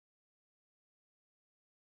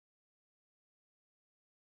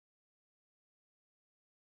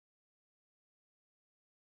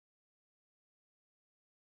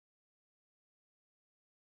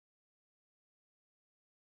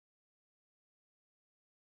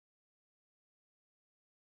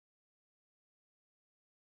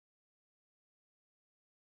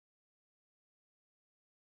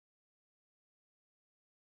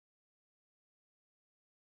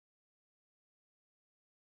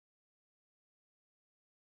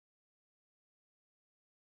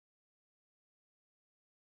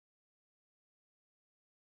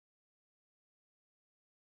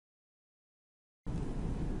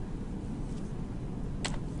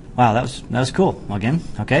Wow, that was cool. Again,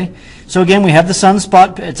 okay. So again, we have the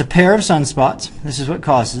sunspot. It's a pair of sunspots. This is what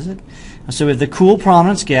causes it. So if the cool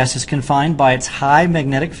prominence gas is confined by its high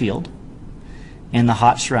magnetic field and the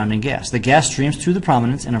hot surrounding gas. The gas streams through the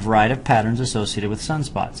prominence in a variety of patterns associated with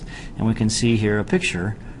sunspots. And we can see here a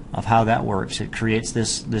picture of how that works. It creates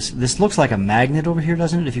this looks like a magnet over here,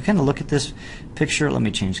 doesn't it? If you kind of look at this picture, let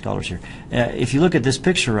me change colors here. If you look at this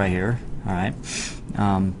picture right here, all right,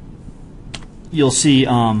 you'll see it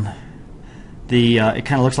kind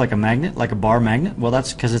of looks like a magnet, like a bar magnet. Well,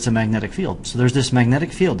 that's because it's a magnetic field. So there's this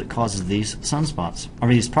magnetic field that causes these sunspots, or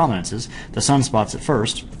these prominences, the sunspots at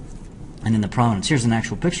first, and then the prominence. Here's an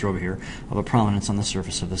actual picture over here of a prominence on the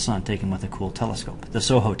surface of the sun taken with a cool telescope, the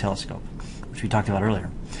SOHO telescope, which we talked about earlier.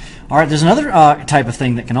 All right, there's another type of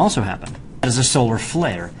thing that can also happen. That is a solar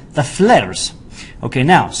flare. The flares. Okay,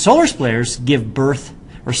 now, solar flares give birth,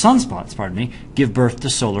 or sunspots, pardon me, give birth to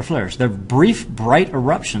solar flares. They're brief, bright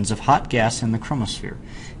eruptions of hot gas in the chromosphere.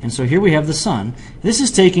 And so here we have the sun. This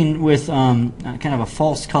is taken with kind of a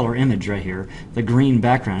false color image right here, the green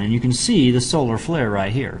background. And you can see the solar flare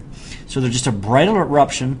right here. So they're just a bright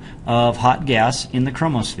eruption of hot gas in the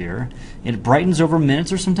chromosphere. It brightens over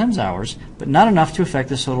minutes or sometimes hours, but not enough to affect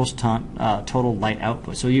the total light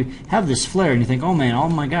output. So you have this flare and you think, oh man, oh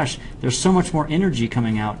my gosh, there's so much more energy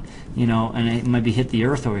coming out, you know, and it might be hit the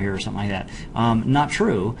earth over here or something like that. Not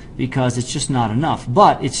true, because it's just not enough.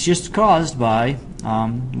 But it's just caused by,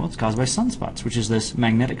 well, it's caused by sunspots, which is this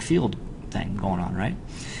magnetic field thing going on, right?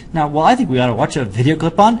 Now, well, I think we ought to watch a video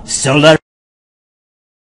clip on solar.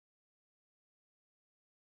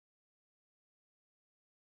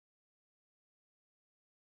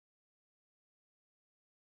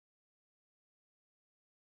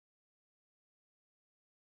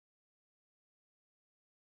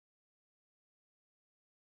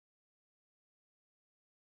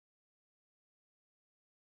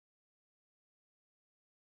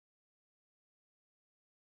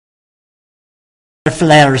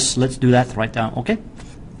 Flares. Let's do that right down. Okay.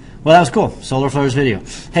 Well, that was cool. Solar flares video.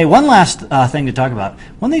 Hey, one last thing to talk about.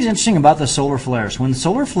 One thing's interesting about the solar flares. When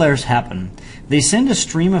solar flares happen, they send a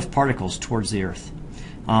stream of particles towards the Earth.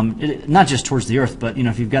 Not just towards the Earth, but you know,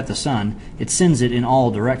 if you've got the sun, it sends it in all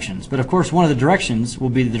directions. But of course, one of the directions will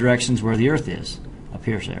be the directions where the Earth is, up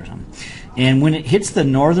here, say, or something. And when it hits the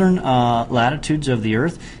northern latitudes of the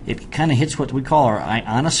Earth, it kind of hits what we call our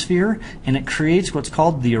ionosphere, and it creates what's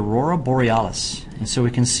called the aurora borealis. And so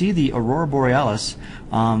we can see the aurora borealis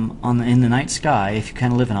in the night sky if you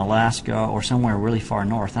kind of live in Alaska or somewhere really far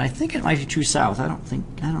north. And I think it might be true south. I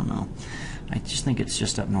don't know. I just think it's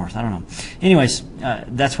just up north. I don't know. Anyways,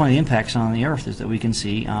 that's one of the impacts on the Earth, is that we can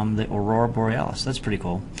see the aurora borealis. That's pretty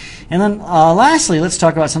cool. And then lastly, let's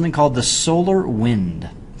talk about something called the solar wind.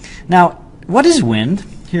 Now, what is wind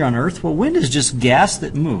here on Earth? Well, wind is just gas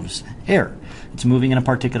that moves, air. It's moving in a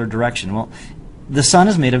particular direction. Well, the sun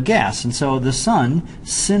is made of gas, and so the sun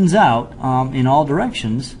sends out in all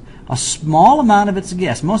directions a small amount of its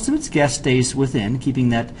gas. Most of its gas stays within, keeping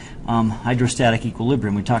that hydrostatic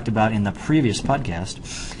equilibrium we talked about in the previous podcast.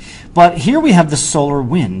 But here we have the solar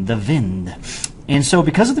wind, the wind. And so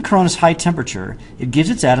because of the corona's high temperature, it gives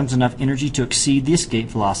its atoms enough energy to exceed the escape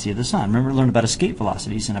velocity of the sun. Remember, we learned about escape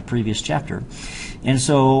velocities in a previous chapter. And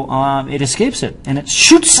so it escapes it, and it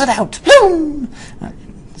shoots it out. Boom!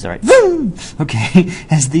 Is that right? Boom! Okay,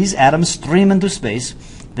 as these atoms stream into space,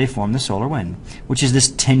 they form the solar wind, which is this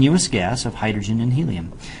tenuous gas of hydrogen and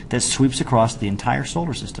helium that sweeps across the entire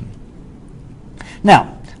solar system.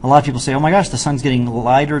 Now, a lot of people say, oh my gosh, the sun's getting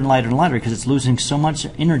lighter and lighter and lighter because it's losing so much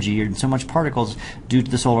energy and so much particles due to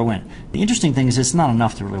the solar wind. The interesting thing is it's not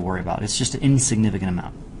enough to really worry about. It's just an insignificant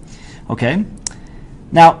amount. Okay?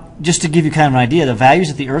 Now, just to give you kind of an idea, the values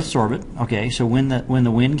at the Earth's orbit, okay, so when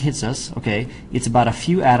the wind hits us, okay, it's about a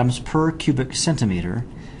few atoms per cubic centimeter,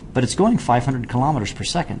 but it's going 500 kilometers per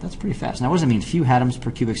second. That's pretty fast. Now, what does it mean, few atoms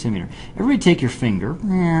per cubic centimeter? Everybody take your finger,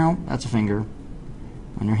 that's a finger,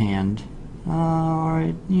 on your hand.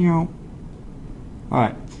 All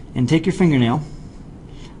right, and take your fingernail.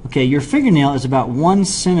 Okay, your fingernail is about 1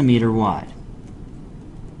 centimeter wide.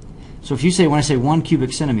 So if you say, when I say 1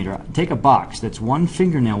 cubic centimeter, take a box that's 1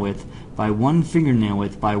 fingernail width by 1 fingernail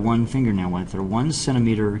width by 1 fingernail width, or 1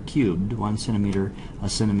 centimeter cubed, 1 centimeter, a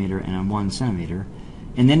centimeter, and a 1 centimeter.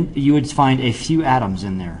 And then you would find a few atoms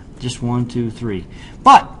in there, just 1, 2, 3.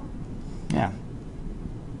 But, yeah,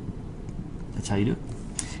 that's how you do it.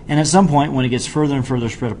 And at some point, when it gets further and further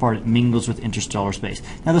spread apart, it mingles with interstellar space.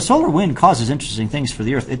 Now, the solar wind causes interesting things for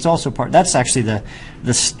the Earth. It's also part. That's actually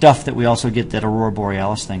the stuff that we also get that aurora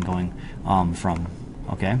borealis thing going from.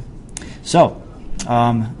 Okay, so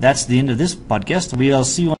that's the end of this podcast. We'll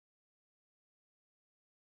see you.